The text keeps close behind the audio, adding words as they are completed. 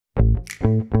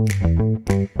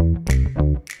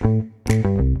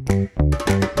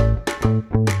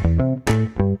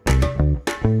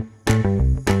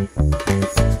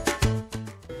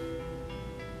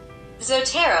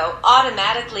Zotero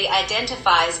automatically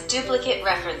identifies duplicate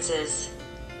references.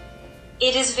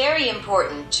 It is very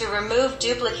important to remove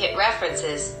duplicate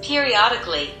references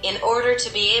periodically in order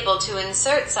to be able to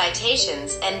insert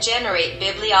citations and generate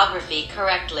bibliography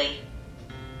correctly.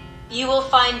 You will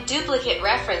find duplicate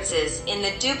references in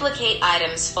the Duplicate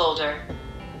Items folder.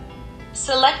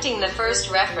 Selecting the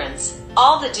first reference,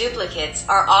 all the duplicates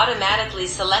are automatically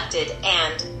selected,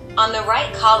 and on the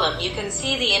right column you can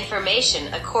see the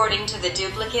information according to the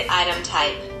duplicate item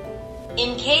type.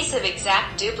 In case of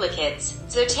exact duplicates,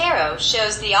 Zotero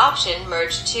shows the option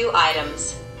Merge two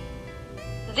items.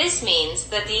 This means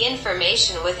that the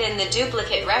information within the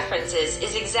duplicate references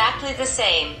is exactly the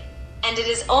same, and it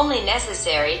is only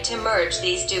necessary to merge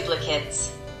these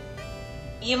duplicates.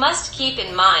 You must keep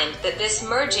in mind that this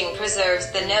merging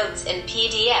preserves the notes and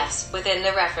PDFs within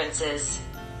the references.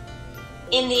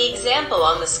 In the example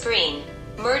on the screen,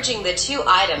 merging the two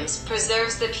items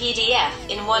preserves the PDF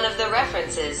in one of the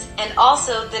references and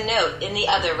also the note in the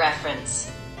other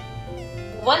reference.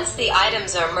 Once the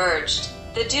items are merged,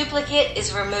 the duplicate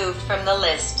is removed from the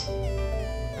list.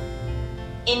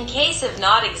 In case of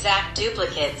not exact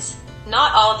duplicates,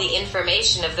 not all the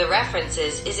information of the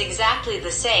references is exactly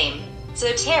the same.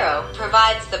 Zotero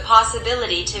provides the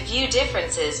possibility to view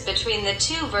differences between the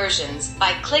two versions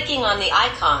by clicking on the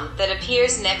icon that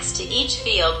appears next to each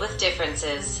field with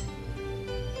differences.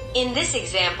 In this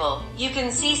example, you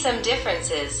can see some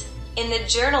differences. In the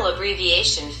journal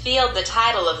abbreviation field, the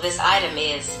title of this item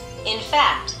is, in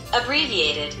fact,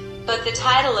 abbreviated, but the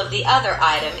title of the other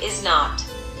item is not.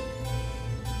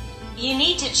 You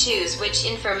need to choose which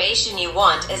information you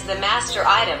want as the master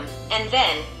item, and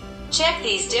then check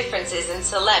these differences and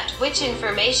select which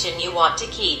information you want to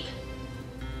keep.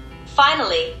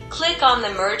 Finally, click on the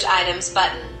Merge Items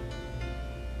button.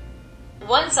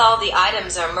 Once all the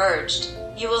items are merged,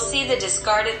 you will see the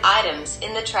discarded items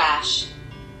in the trash.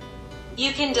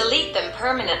 You can delete them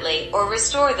permanently or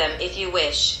restore them if you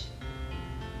wish.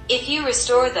 If you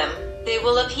restore them, they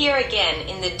will appear again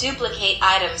in the Duplicate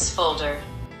Items folder.